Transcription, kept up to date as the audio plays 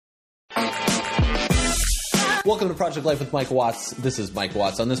Welcome to Project Life with Mike Watts. This is Mike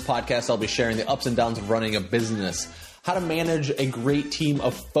Watts. On this podcast, I'll be sharing the ups and downs of running a business, how to manage a great team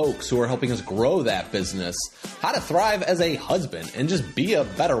of folks who are helping us grow that business, how to thrive as a husband and just be a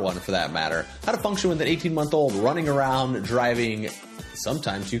better one for that matter, how to function with an 18-month-old running around driving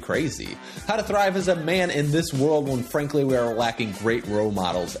sometimes you crazy, how to thrive as a man in this world when frankly we are lacking great role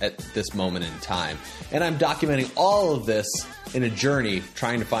models at this moment in time. And I'm documenting all of this in a journey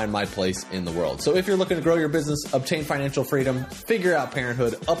trying to find my place in the world. So if you're looking to grow your business, obtain financial freedom, figure out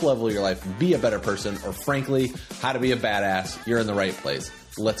parenthood, up-level your life, be a better person, or frankly, how to be a badass, you're in the right place.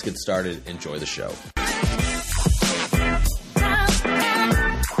 Let's get started. Enjoy the show.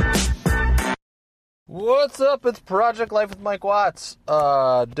 What's up? It's Project Life with Mike Watts.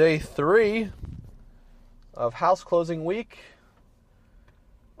 Day 3 of house closing week.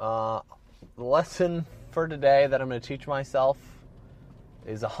 The lesson for today that I'm going to teach myself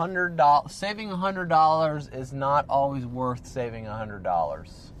is $100. Saving $100 is not always worth saving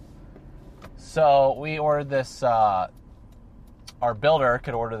 $100. So we ordered this. Our builder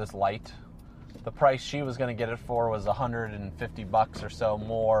could order this light. The price she was going to get it for was $150 or so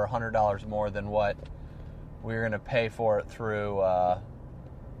more, $100 more than what we were going to pay for it through our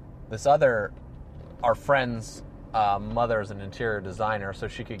friend's mother is an interior designer, so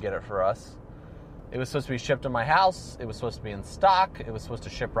she could get it for us. It was supposed to be shipped to my house. It was supposed to be in stock. It was supposed to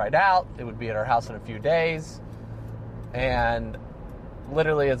ship right out. It would be at our house in a few days. And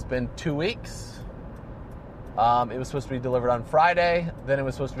literally it's been 2 weeks. It was supposed to be delivered on Friday. Then it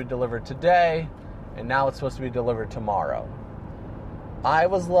was supposed to be delivered today. And now it's supposed to be delivered tomorrow. I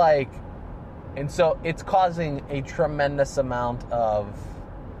was like... And so it's causing a tremendous amount of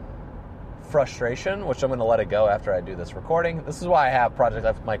frustration, which I'm going to let it go after I do this recording. This is why I have Project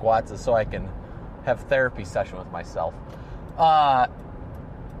Life with Mike Watts, is so I can have therapy session with myself.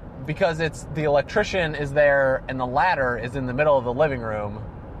 Because the electrician is there and the ladder is in the middle of the living room,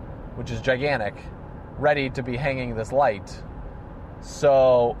 which is gigantic, ready to be hanging this light.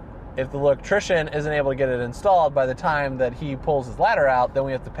 So if the electrician isn't able to get it installed by the time that he pulls his ladder out, then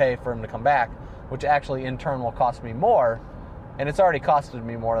we have to pay for him to come back, which actually in turn will cost me more. And it's already costed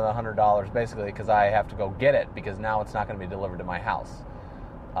me more than $100 basically because I have to go get it because now it's not going to be delivered to my house.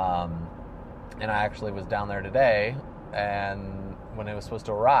 And I actually was down there today and when it was supposed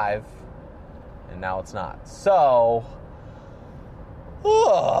to arrive, and now it's not. So,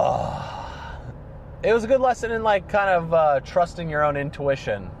 it was a good lesson in trusting your own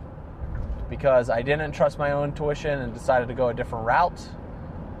intuition, because I didn't trust my own intuition and decided to go a different route,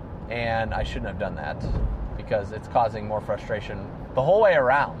 and I shouldn't have done that because it's causing more frustration the whole way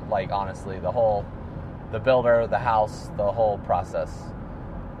around. Like, honestly, the builder, the house, the whole process.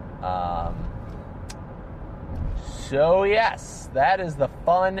 So yes, that is the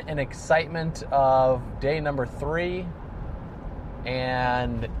fun and excitement of day number 3.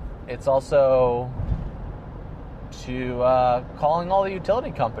 And it's also to calling all the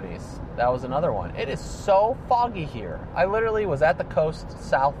utility companies. That was another one. It is so foggy here. I literally was at the coast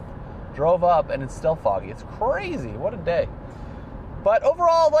south, drove up, and it's still foggy. It's crazy. What a day. But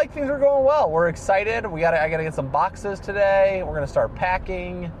overall, things are going well. We're excited. I gotta get some boxes today. We're gonna start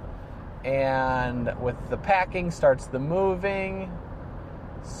packing. And with the packing starts the moving.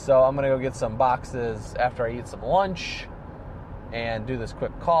 So I'm going to go get some boxes after I eat some lunch and do this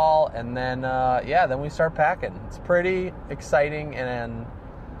quick call. And then, then we start packing. It's pretty exciting, and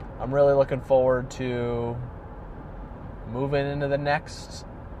I'm really looking forward to moving into the next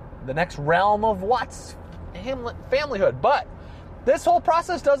realm of Watts familyhood. But this whole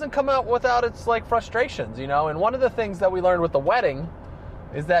process doesn't come out without its frustrations, And one of the things that we learned with the wedding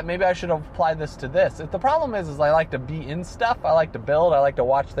is that maybe I should have applied this to this. The problem is I like to be in stuff. I like to build. I like to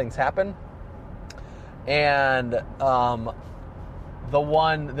watch things happen. And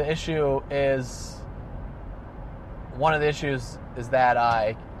one of the issues is that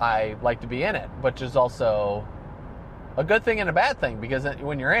I like to be in it, which is also a good thing and a bad thing, because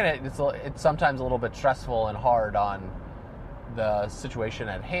when you're in it, it's sometimes a little bit stressful and hard on the situation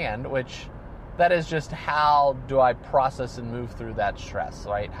at hand, which... that is just how do I process and move through that stress,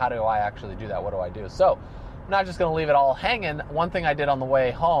 right? How do I actually do that? What do I do? So I'm not just going to leave it all hanging. One thing I did on the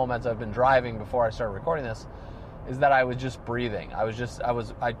way home as I've been driving before I started recording this is that I was just breathing.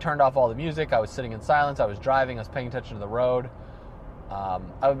 I turned off all the music. I was sitting in silence. I was driving. I was paying attention to the road.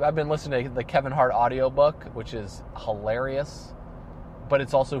 I've been listening to the Kevin Hart audiobook, which is hilarious, but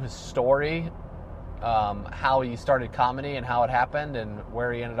it's also his story, how he started comedy and how it happened and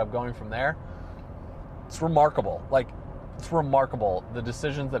where he ended up going from there. It's remarkable. It's remarkable, the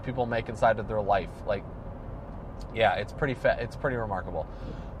decisions that people make inside of their life. Yeah, it's pretty it's pretty remarkable.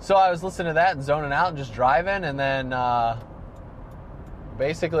 So I was listening to that and zoning out and just driving, and then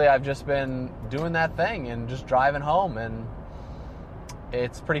basically I've just been doing that thing and just driving home, and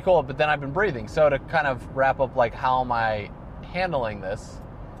it's pretty cool. But then I've been breathing. So to kind of wrap up, like, how am I handling this,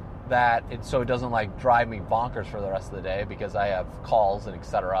 so it doesn't like drive me bonkers for the rest of the day because I have calls and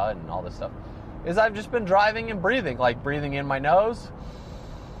etc. and all this stuff, is I've just been driving and breathing, like breathing in my nose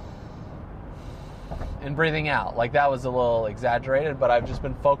and breathing out. Like, that was a little exaggerated, but I've just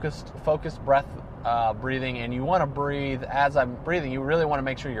been focused breath breathing. And you want to breathe as I'm breathing. You really want to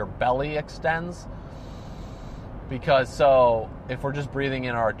make sure your belly extends, because so if we're just breathing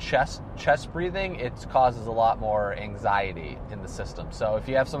in our chest breathing, it causes a lot more anxiety in the system. So if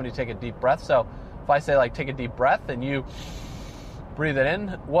you have somebody take a deep breath, so if I say, like, take a deep breath and you breathe it in,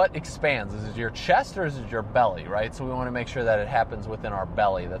 what expands? Is it your chest or is it your belly, right? So we want to make sure that it happens within our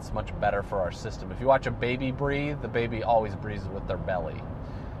belly. That's much better for our system. If you watch a baby breathe, the baby always breathes with their belly.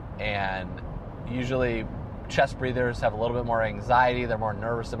 And usually chest breathers have a little bit more anxiety. They're more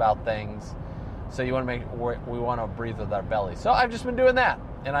nervous about things. So we want to breathe with our belly. So I've just been doing that.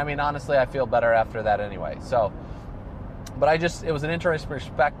 And I mean, honestly, I feel better after that anyway. So, but it was an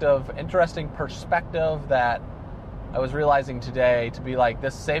interesting perspective that I was realizing today, to be like,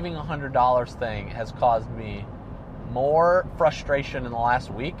 this saving $100 thing has caused me more frustration in the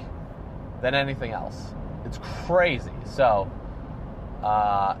last week than anything else. It's crazy. So,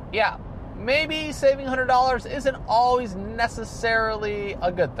 yeah, maybe saving $100 isn't always necessarily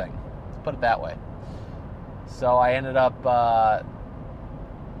a good thing. Put it that way. So I ended up,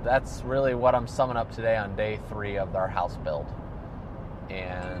 that's really what I'm summing up today on day 3 of our house build.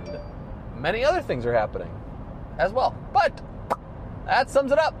 And many other things are happening as well. But that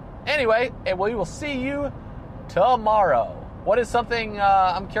sums it up. Anyway, and we will see you tomorrow. What is something,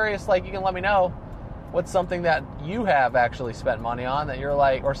 I'm curious, like, you can let me know, what's something that you have actually spent money on that you're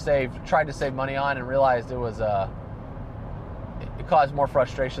like, or tried to save money on and realized it was it caused more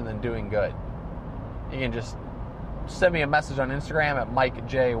frustration than doing good. You can just send me a message on Instagram at Mike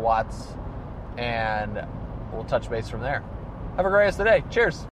J. Watts, and we'll touch base from there. Have a great rest of the day.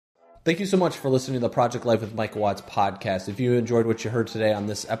 Cheers. Thank you so much for listening to the Project Life with Mike Watts podcast. If you enjoyed what you heard today on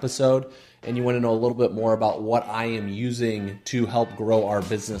this episode and you want to know a little bit more about what I am using to help grow our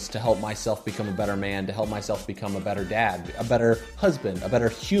business, to help myself become a better man, to help myself become a better dad, a better husband, a better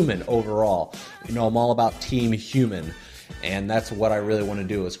human overall, I'm all about team human. And that's what I really want to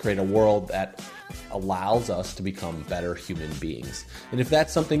do, is create a world that allows us to become better human beings. And if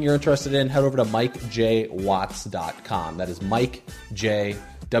that's something you're interested in, head over to MikeJWatts.com. That is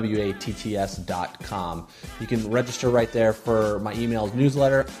MikeJWatts.com. You can register right there for my emails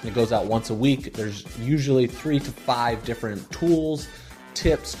newsletter. It goes out once a week. There's usually 3 to 5 different tools,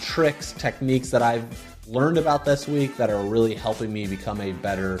 tips, tricks, techniques that I've learned about this week that are really helping me become a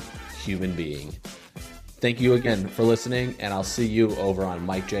better human being. Thank you again for listening, and I'll see you over on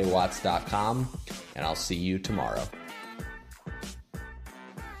MikeJWatts.com, and I'll see you tomorrow.